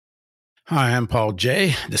Hi, I'm Paul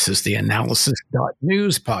J. This is the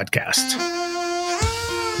Analysis.news podcast.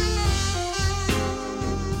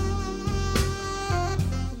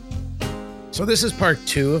 So this is part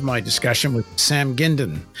 2 of my discussion with Sam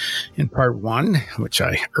Gindin. In part 1, which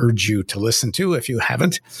I urge you to listen to if you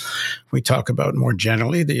haven't, we talk about more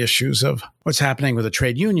generally the issues of what's happening with the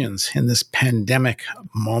trade unions in this pandemic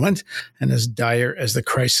moment. And as dire as the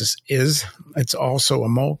crisis is, it's also a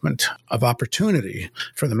moment of opportunity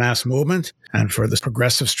for the mass movement and for the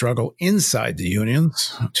progressive struggle inside the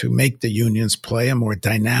unions to make the unions play a more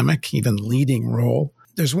dynamic, even leading role.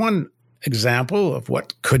 There's one example of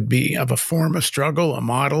what could be of a form of struggle, a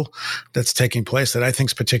model that's taking place that I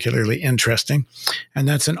think is particularly interesting. And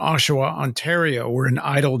that's in Oshawa, Ontario, where an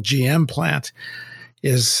idle GM plant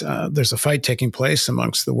is, there's a fight taking place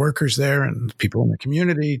amongst the workers there and people in the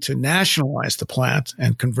community to nationalize the plant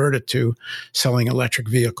and convert it to selling electric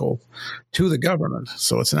vehicles to the government.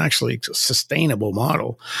 So it's an actually sustainable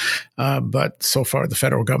model. But so far, the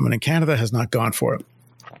federal government in Canada has not gone for it.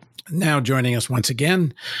 Now joining us once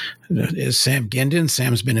again is Sam Gindin.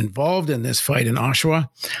 Sam's been involved in this fight in Oshawa.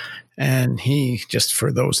 And he, just for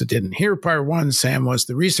those that didn't hear part 1, Sam was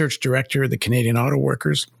the research director of the Canadian Auto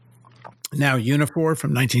Workers, now Unifor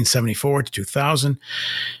from 1974 to 2000.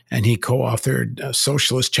 And he co-authored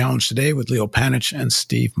Socialist Challenge Today with Leo Panich and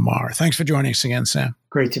Steve Marr. Thanks for joining us again, Sam.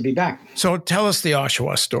 Great to be back. So tell us the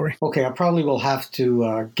Oshawa story. Okay, I probably will have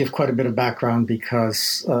to give quite a bit of background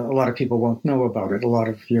because a lot of people won't know about it, a lot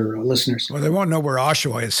of your listeners. Well, they won't know where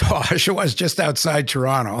Oshawa is. So Oshawa is just outside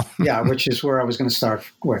Toronto. Yeah, which is where I was going to start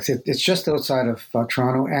with. It's just outside of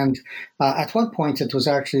Toronto. And at one point, it was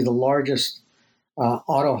actually the largest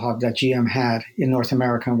auto hub that GM had in North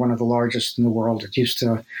America, and one of the largest in the world. It used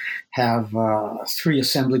to have 3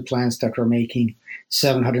 assembly plants that were making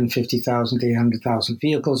 750,000 to 800,000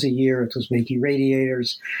 vehicles a year. It was making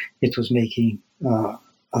radiators. It was making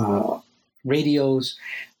radios.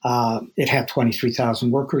 It had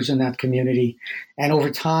 23,000 workers in that community. And over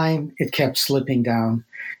time, it kept slipping down.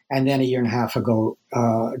 And then a year and a half ago,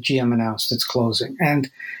 GM announced its closing. And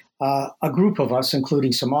a group of us,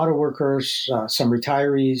 including some auto workers, some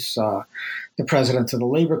retirees, the president of the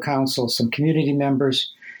Labor Council, some community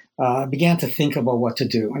members, began to think about what to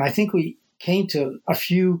do. And I think we came to a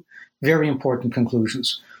few very important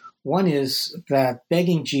conclusions. One is that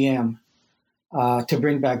begging GM to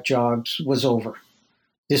bring back jobs was over.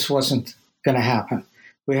 This wasn't going to happen.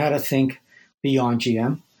 We had to think beyond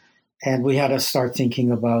GM, and we had to start thinking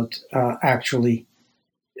about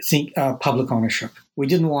public ownership. We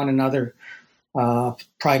didn't want another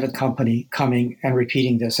private company coming and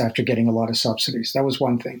repeating this after getting a lot of subsidies. That was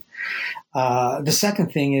one thing. The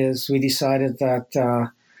second thing is we decided that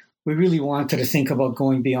we really wanted to think about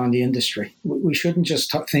going beyond the industry. We shouldn't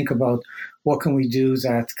just think about what can we do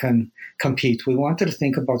that can compete. We wanted to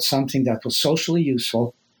think about something that was socially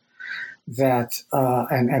useful, that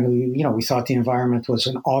we thought the environment was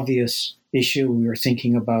an obvious issue. We were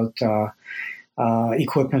thinking about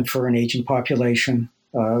equipment for an aging population.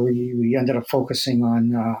 We ended up focusing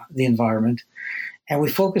on the environment. And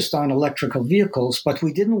we focused on electrical vehicles, but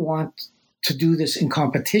we didn't want to do this in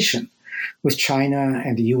competition with China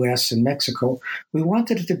and the US and Mexico. We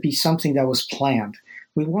wanted it to be something that was planned.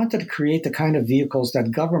 We wanted to create the kind of vehicles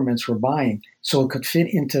that governments were buying so it could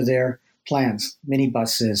fit into their plans: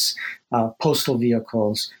 minibuses, postal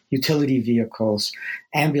vehicles, utility vehicles,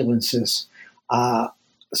 ambulances.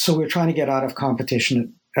 So we're trying to get out of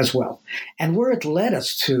competition as well. And where it led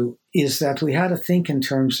us to is that we had to think in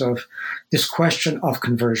terms of this question of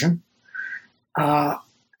conversion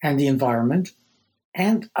and the environment.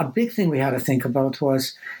 And a big thing we had to think about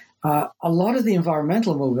was a lot of the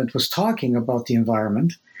environmental movement was talking about the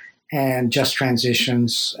environment and just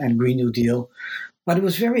transitions and Green New Deal, but it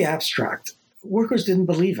was very abstract. Workers didn't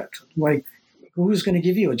believe it. Like, who's going to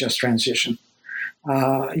give you a just transition?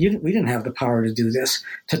 We didn't have the power to do this.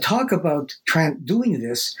 To talk about doing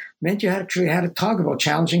this meant you actually had to talk about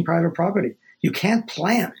challenging private property. You can't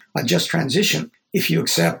plan a just transition if you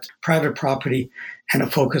accept private property and a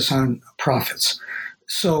focus on profits.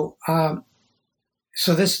 So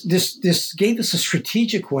this gave us a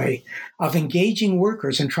strategic way of engaging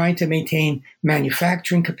workers and trying to maintain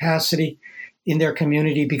manufacturing capacity in their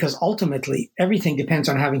community, because ultimately everything depends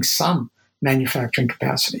on having some manufacturing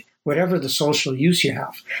capacity. Whatever the social use you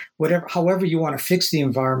have, however you want to fix the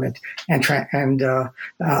environment and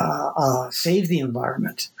save the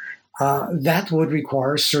environment, that would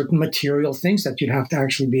require certain material things that you'd have to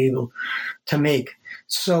actually be able to make.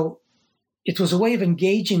 So it was a way of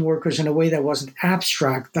engaging workers in a way that wasn't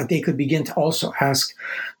abstract, that they could begin to also ask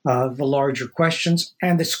the larger questions.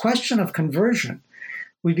 And this question of conversion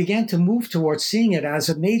we began to move towards seeing it as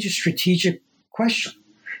a major strategic question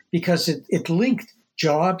because it linked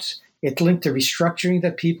jobs, it linked the restructuring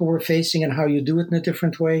that people were facing and how you do it in a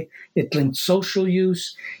different way. It linked social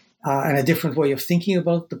use and a different way of thinking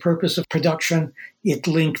about the purpose of production. It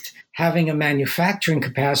linked having a manufacturing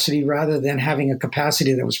capacity rather than having a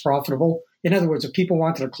capacity that was profitable. In other words, if people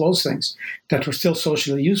wanted to close things that were still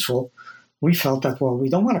socially useful, we felt that, well, we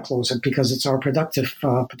don't want to close it because it's our productive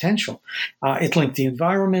potential. It linked the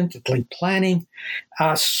environment, it linked planning.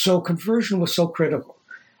 So conversion was so critical.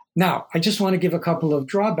 Now, I just want to give a couple of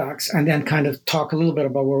drawbacks and then kind of talk a little bit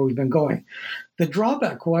about where we've been going. The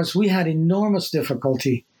drawback was we had enormous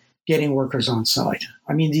difficulty getting workers on site.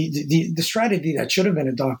 I mean, the strategy that should have been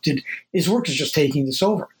adopted is workers just taking this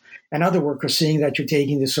over and other workers seeing that you're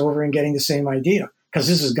taking this over and getting the same idea, because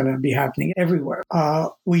this is going to be happening everywhere.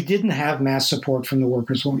 We didn't have mass support from the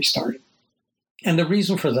workers when we started. And the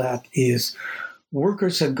reason for that is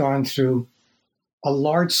workers had gone through a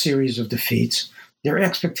large series of defeats. Their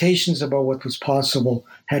expectations about what was possible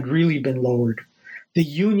had really been lowered. The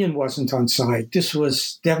union wasn't on side. This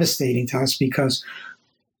was devastating to us because,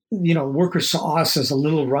 workers saw us as a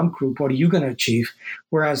little rump group. What are you going to achieve?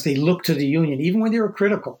 Whereas they looked to the union, even when they were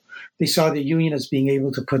critical, they saw the union as being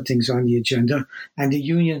able to put things on the agenda. And the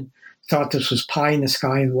union thought this was pie in the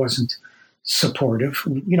sky and wasn't supportive.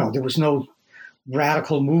 There was no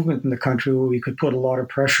radical movement in the country where we could put a lot of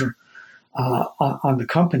pressure on the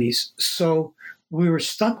companies. So we were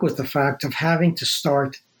stuck with the fact of having to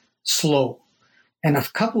start slow. And a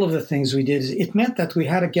couple of the things we did is it meant that we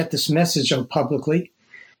had to get this message out publicly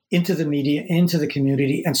into the media, into the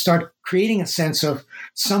community, and start creating a sense of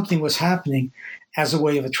something was happening as a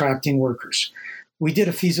way of attracting workers. We did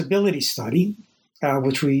a feasibility study,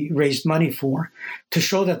 which we raised money for, to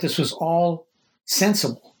show that this was all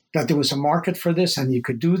sensible, that there was a market for this and you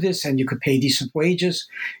could do this and you could pay decent wages.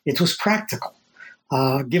 It was practical.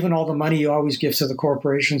 Given all the money you always give to the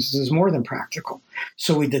corporations, it was more than practical.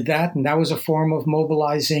 So we did that, and that was a form of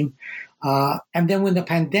mobilizing. And then when the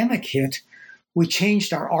pandemic hit, we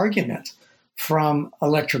changed our argument from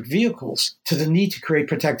electric vehicles to the need to create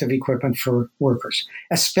protective equipment for workers,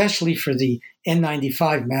 especially for the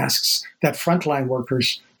N95 masks that frontline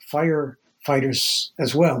workers, firefighters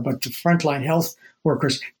as well, but the frontline health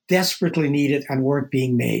workers desperately needed and weren't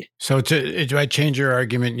being made. So do I change your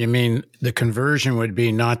argument? You mean the conversion would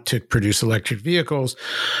be not to produce electric vehicles,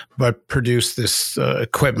 but produce this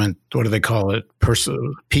equipment, what do they call it?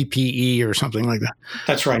 PPE or something like that?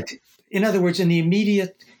 That's right. In other words,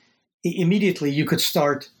 immediately you could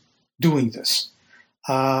start doing this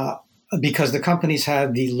because the companies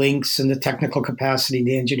had the links and the technical capacity,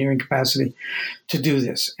 the engineering capacity to do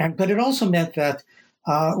this. But it also meant that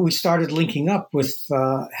we started linking up with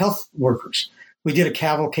health workers. We did a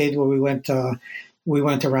cavalcade where we went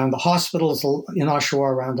around the hospitals in Oshawa,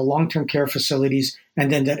 around the long-term care facilities,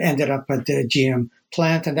 and then that ended up at the GM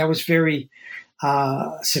plant. And that was very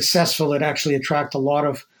successful. It actually attracted a lot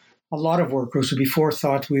of workers who before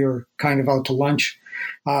thought we were kind of out to lunch.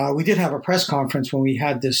 We did have a press conference when we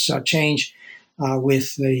had this change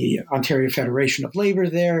with the Ontario Federation of Labour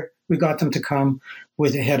there. We got them to come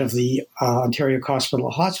with the head of the Ontario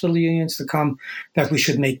hospital unions to come, that we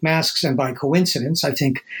should make masks. And by coincidence, I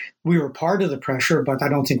think we were part of the pressure, but I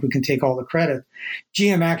don't think we can take all the credit.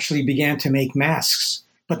 GM actually began to make masks,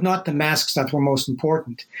 but not the masks that were most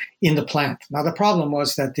important in the plant. Now, the problem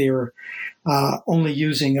was that they were only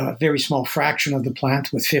using a very small fraction of the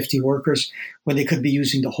plant with 50 workers when they could be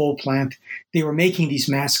using the whole plant. They were making these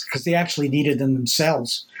masks because they actually needed them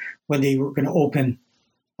themselves when they were going to open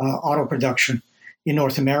auto production in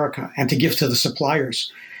North America and to give to the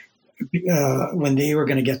suppliers when they were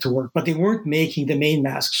going to get to work. But they weren't making the main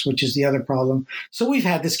masks, which is the other problem. So we've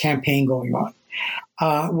had this campaign going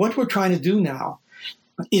on. What we're trying to do now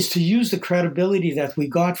is to use the credibility that we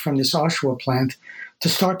got from this Oshawa plant to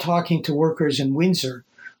start talking to workers in Windsor,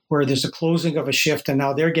 where there's a closing of a shift and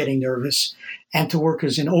now they're getting nervous, and to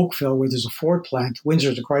workers in Oakville, where there's a Ford plant,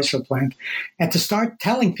 Windsor's a Chrysler plant, and to start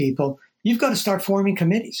telling people, you've got to start forming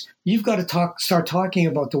committees. You've got to start talking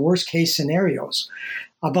about the worst case scenarios,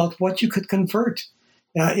 about what you could convert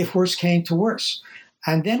if worse came to worse.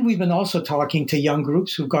 And then we've been also talking to young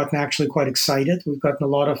groups who've gotten actually quite excited. We've gotten a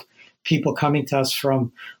lot of people coming to us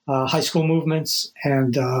from high school movements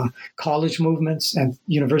and college movements and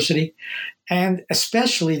university, and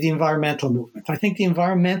especially the environmental movement. I think the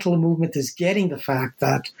environmental movement is getting the fact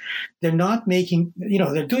that they're not making,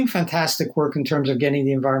 they're doing fantastic work in terms of getting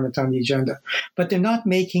the environment on the agenda, but they're not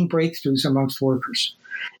making breakthroughs amongst workers.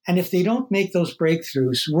 And if they don't make those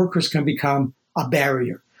breakthroughs, workers can become a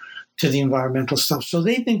barrier to the environmental stuff. So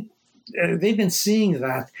they've been they've been seeing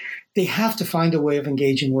that they have to find a way of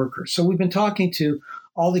engaging workers. So we've been talking to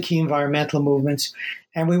all the key environmental movements,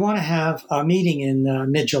 and we want to have a meeting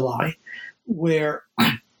in mid-July where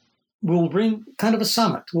we'll bring kind of a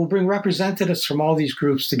summit. We'll bring representatives from all these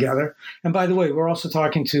groups together. And by the way, we're also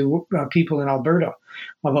talking to people in Alberta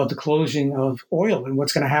about the closing of oil and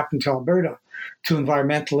what's going to happen to Alberta, to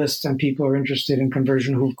environmentalists and people who are interested in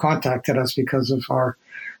conversion who've contacted us because of our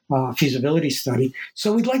feasibility study.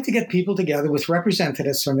 So we'd like to get people together with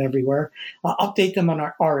representatives from everywhere, update them on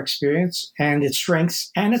our experience and its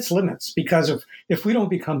strengths and its limits, because if we don't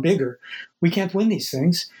become bigger, we can't win these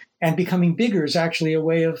things. And becoming bigger is actually a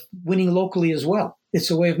way of winning locally as well.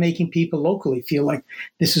 It's a way of making people locally feel like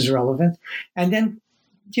this is relevant. And then,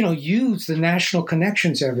 use the national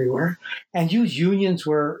connections everywhere and use unions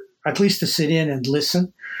where at least to sit in and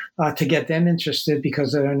listen, to get them interested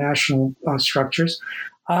because of their national structures,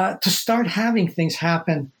 to start having things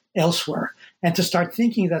happen elsewhere and to start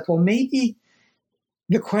thinking that, well, maybe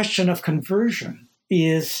the question of conversion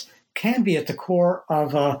can be at the core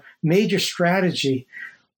of a major strategy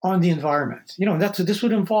on the environment. This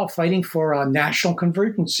would involve fighting for a national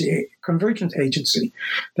convergence agency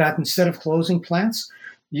that instead of closing plants,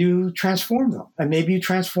 you transform them. And maybe you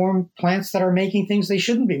transform plants that are making things they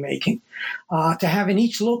shouldn't be making. To have in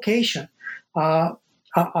each location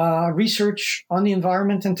research on the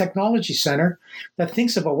Environment and Technology Center that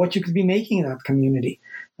thinks about what you could be making in that community.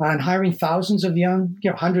 And hiring thousands of young,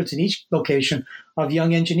 hundreds in each location of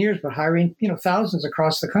young engineers, but hiring, thousands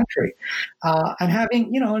across the country. And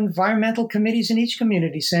having, environmental committees in each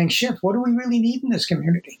community saying, shit, what do we really need in this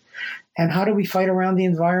community? And how do we fight around the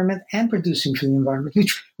environment and producing for the environment?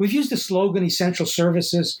 We've used the slogan, essential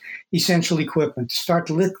services, essential equipment, to start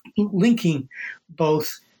linking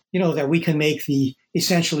both, that we can make the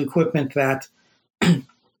essential equipment that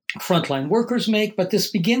frontline workers make, but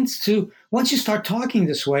this begins to, once you start talking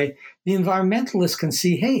this way, the environmentalists can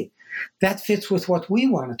see, hey, that fits with what we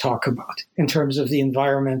want to talk about in terms of the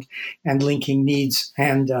environment and linking needs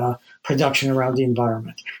and production around the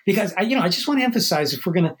environment. Because, I just want to emphasize, if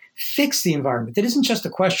we're going to fix the environment, it isn't just a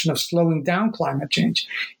question of slowing down climate change.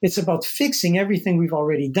 It's about fixing everything we've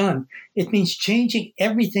already done. It means changing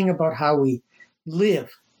everything about how we live,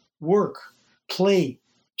 work, play,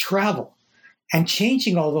 travel. And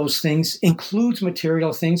changing all those things includes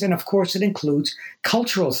material things, and of course it includes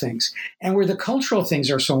cultural things. And where the cultural things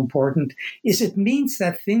are so important is it means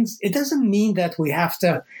that it doesn't mean that we have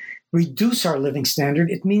to reduce our living standard,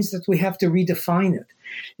 it means that we have to redefine it.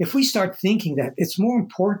 If we start thinking that it's more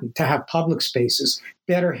important to have public spaces,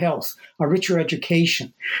 better health, a richer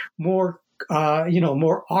education, more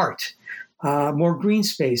art, more green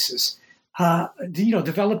spaces,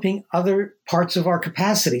 developing other parts of our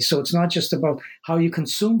capacity. So it's not just about how you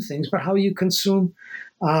consume things, but how you consume,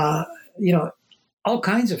 all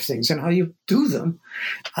kinds of things and how you do them.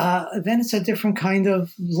 Then it's a different kind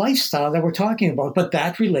of lifestyle that we're talking about. But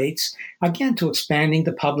that relates, again, to expanding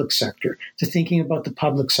the public sector, to thinking about the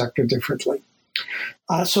public sector differently.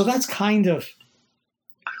 So that's kind of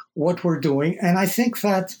what we're doing. And I think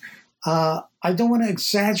that I don't want to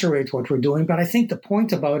exaggerate what we're doing, but I think the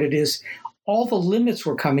point about it is all the limits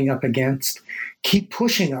we're coming up against keep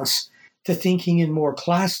pushing us to thinking in more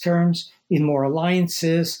class terms, in more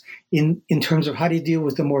alliances, in terms of how to deal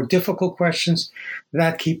with the more difficult questions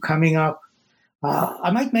that keep coming up. I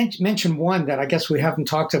might mention one that I guess we haven't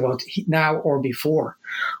talked about now or before.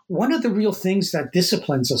 One of the real things that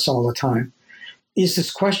disciplines us all the time is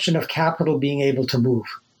this question of capital being able to move.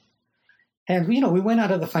 And, we went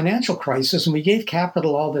out of the financial crisis and we gave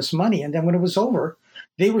capital all this money. And then when it was over,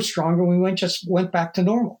 they were stronger. We went back to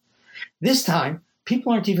normal. This time,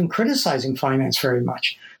 people aren't even criticizing finance very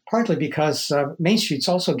much, partly because Main Street's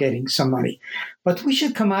also getting some money. But we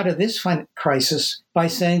should come out of this crisis by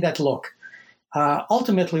saying that, look,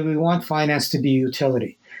 ultimately we want finance to be a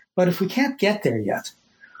utility. But if we can't get there yet,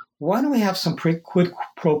 why don't we have some quid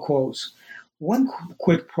pro quos? One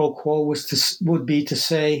quid pro quo would be to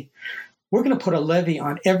say, we're going to put a levy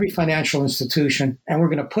on every financial institution, and we're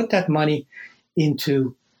going to put that money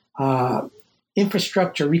into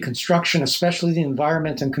infrastructure reconstruction, especially the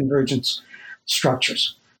environment and convergence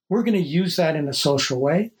structures. We're going to use that in a social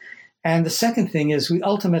way. And the second thing is we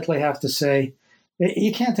ultimately have to say,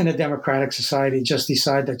 you can't in a democratic society just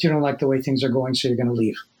decide that you don't like the way things are going, so you're going to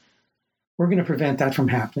leave. We're going to prevent that from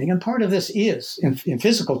happening. And part of this is, in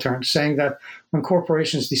physical terms, saying that when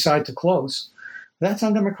corporations decide to close, that's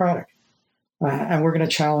undemocratic. And we're going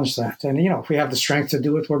to challenge that. And, if we have the strength to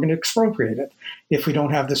do it, we're going to expropriate it. If we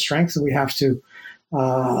don't have the strength, we have to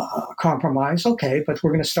compromise. Okay, but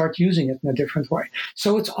we're going to start using it in a different way.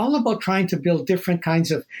 So it's all about trying to build different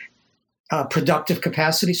kinds of productive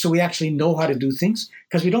capacity, so we actually know how to do things,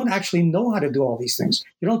 because we don't actually know how to do all these things.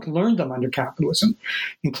 You don't learn them under capitalism,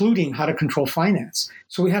 including how to control finance.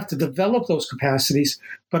 So we have to develop those capacities.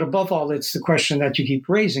 But above all, it's the question that you keep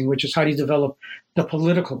raising, which is how do you develop the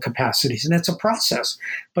political capacities? And it's a process,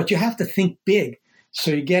 but you have to think big.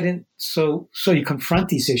 So you get in, so you confront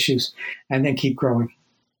these issues and then keep growing.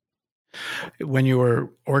 When you were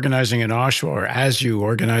organizing in Oshawa, or as you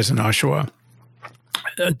organize in Oshawa,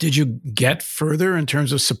 did you get further in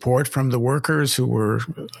terms of support from the workers who were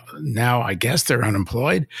now, I guess, they're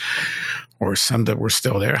unemployed, or some that were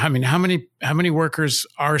still there? I mean, how many workers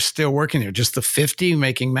are still working there? Just the 50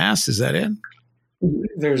 making masks? Is that it?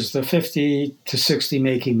 There's the 50 to 60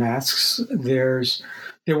 making masks. There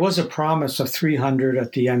was a promise of 300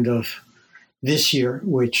 at the end of this year,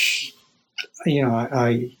 which,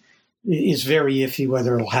 is very iffy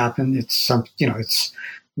whether it'll happen. It's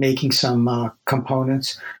making some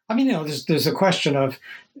components. I mean, there's a question of,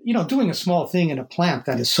 doing a small thing in a plant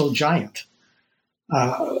that is so giant.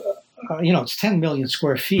 It's 10 million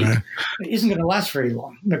square feet. Right. It isn't going to last very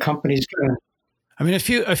long. The company's going to. I mean,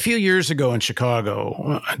 a few years ago in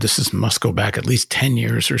Chicago, must go back at least 10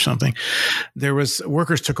 years or something. There was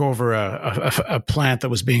workers took over a plant that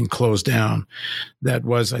was being closed down, that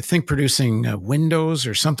was, I think, producing windows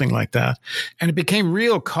or something like that, and it became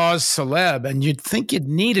real cause celeb. And you'd think you'd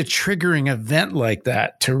need a triggering event like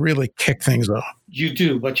that to really kick things off. You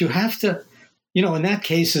do, but you have to. In that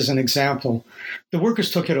case, as an example, the workers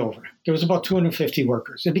took it over. There was about 250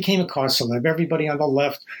 workers. It became a cause celeb. Everybody on the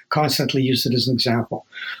left constantly used it as an example.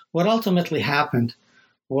 What ultimately happened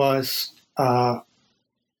was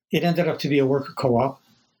it ended up to be a worker co-op.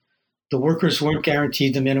 The workers weren't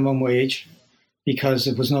guaranteed the minimum wage because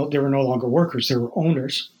they were no longer workers. They were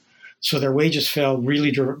owners. So their wages fell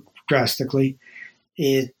really drastically.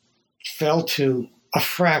 It fell to a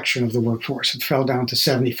fraction of the workforce. It fell down to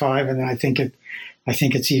 75, and then I think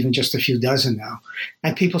it's even just a few dozen now.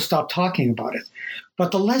 And people stopped talking about it.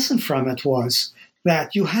 But the lesson from it was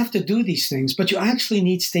that you have to do these things, but you actually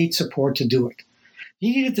need state support to do it.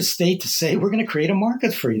 You needed the state to say, we're going to create a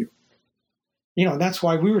market for you. That's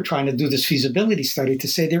why we were trying to do this feasibility study, to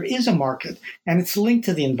say there is a market and it's linked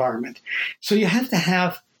to the environment. So you have to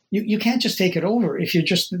have, you can't just take it over if you're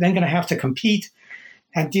just then going to have to compete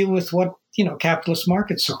and deal with what capitalist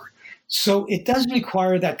markets are. So it does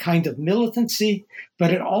require that kind of militancy,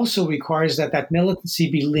 but it also requires that militancy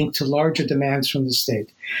be linked to larger demands from the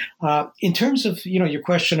state. In terms of your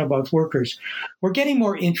question about workers, we're getting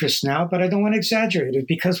more interest now, but I don't want to exaggerate it,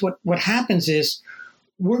 because what happens is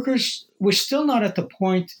workers, we're still not at the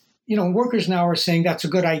point, workers now are saying that's a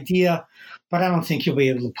good idea, but I don't think you'll be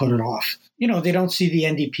able to put it off. They don't see the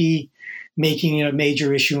NDP making it a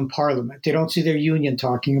major issue in Parliament. They don't see their union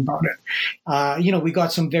talking about it. We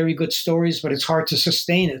got some very good stories, but it's hard to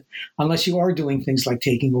sustain it unless you are doing things like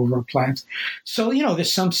taking over a plant. So,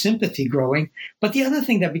 there's some sympathy growing. But the other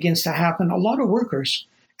thing that begins to happen, a lot of workers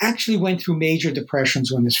actually went through major depressions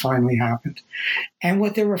when this finally happened. And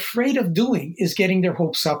what they're afraid of doing is getting their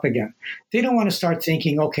hopes up again. They don't want to start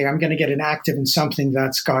thinking, okay, I'm going to get inactive in something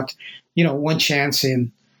that's got, one chance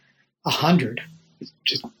in 100.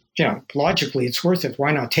 Logically, it's worth it.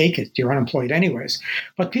 Why not take it? You're unemployed anyways.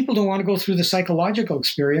 But people don't want to go through the psychological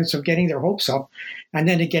experience of getting their hopes up and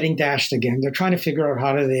then it getting dashed again. They're trying to figure out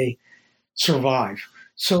how do they survive.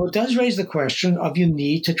 So it does raise the question of you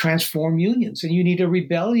need to transform unions, and you need a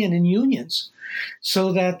rebellion in unions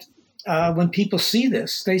so that when people see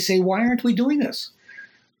this, they say, why aren't we doing this?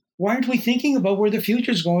 Why aren't we thinking about where the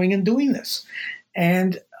future is going and doing this?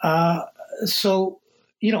 And so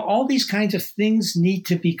all these kinds of things need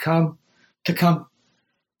to come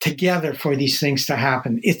together for these things to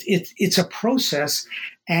happen. It's a process,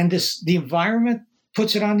 and the environment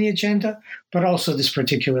puts it on the agenda, but also this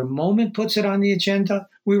particular moment puts it on the agenda.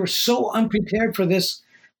 We were so unprepared for this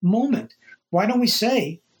moment. Why don't we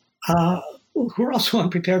say, we're also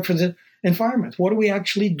unprepared for the environment? What are we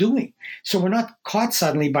actually doing? So we're not caught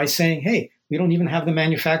suddenly by saying, hey, we don't even have the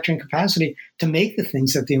manufacturing capacity to make the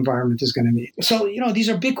things that the environment is going to need. So, these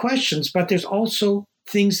are big questions, but there's also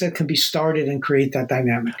things that can be started and create that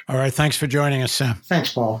dynamic. All right. Thanks for joining us, Sam.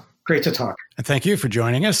 Thanks, Paul. Great to talk. And thank you for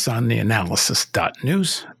joining us on the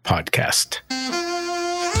Analysis.news podcast.